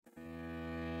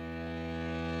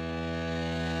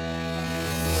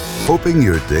Hoping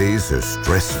your days are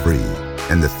stress-free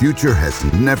and the future has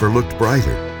never looked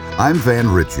brighter. I'm Van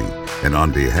Ritchie, and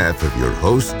on behalf of your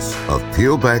hosts of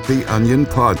Peel Back the Onion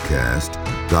podcast,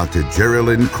 Dr.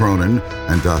 Jerilyn Kronen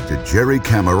and Dr. Jerry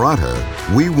Cammarata,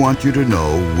 we want you to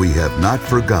know we have not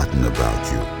forgotten about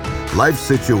you. Life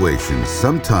situations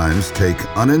sometimes take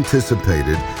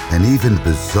unanticipated and even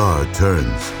bizarre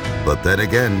turns. But then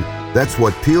again, that's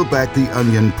what Peel Back the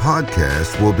Onion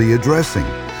podcast will be addressing.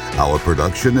 Our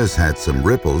production has had some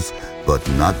ripples, but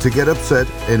not to get upset.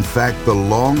 In fact, the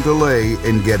long delay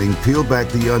in getting Peel Back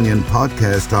the Onion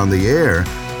podcast on the air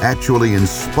actually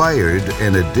inspired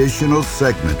an additional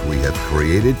segment we have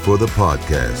created for the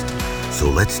podcast. So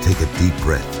let's take a deep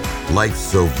breath. Life's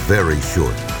so very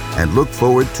short, and look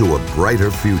forward to a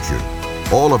brighter future.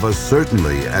 All of us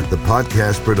certainly at the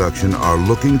podcast production are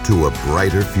looking to a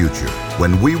brighter future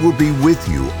when we will be with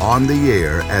you on the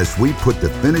air as we put the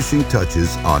finishing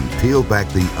touches on Peel Back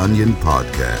the Onion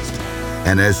podcast.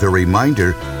 And as a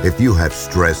reminder, if you have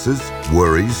stresses,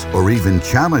 worries, or even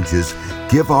challenges,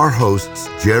 give our hosts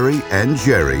Jerry and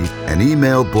Jerry an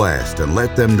email blast and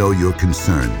let them know your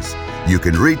concerns. You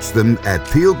can reach them at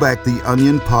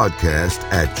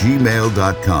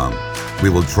peelbacktheonionpodcast@gmail.com. We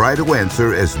will try to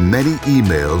answer as many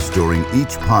emails during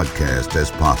each podcast as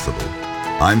possible.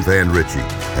 I'm Van Ritchie,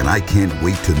 and I can't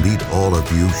wait to meet all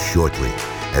of you shortly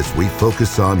as we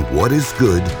focus on what is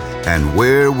good and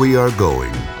where we are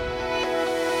going.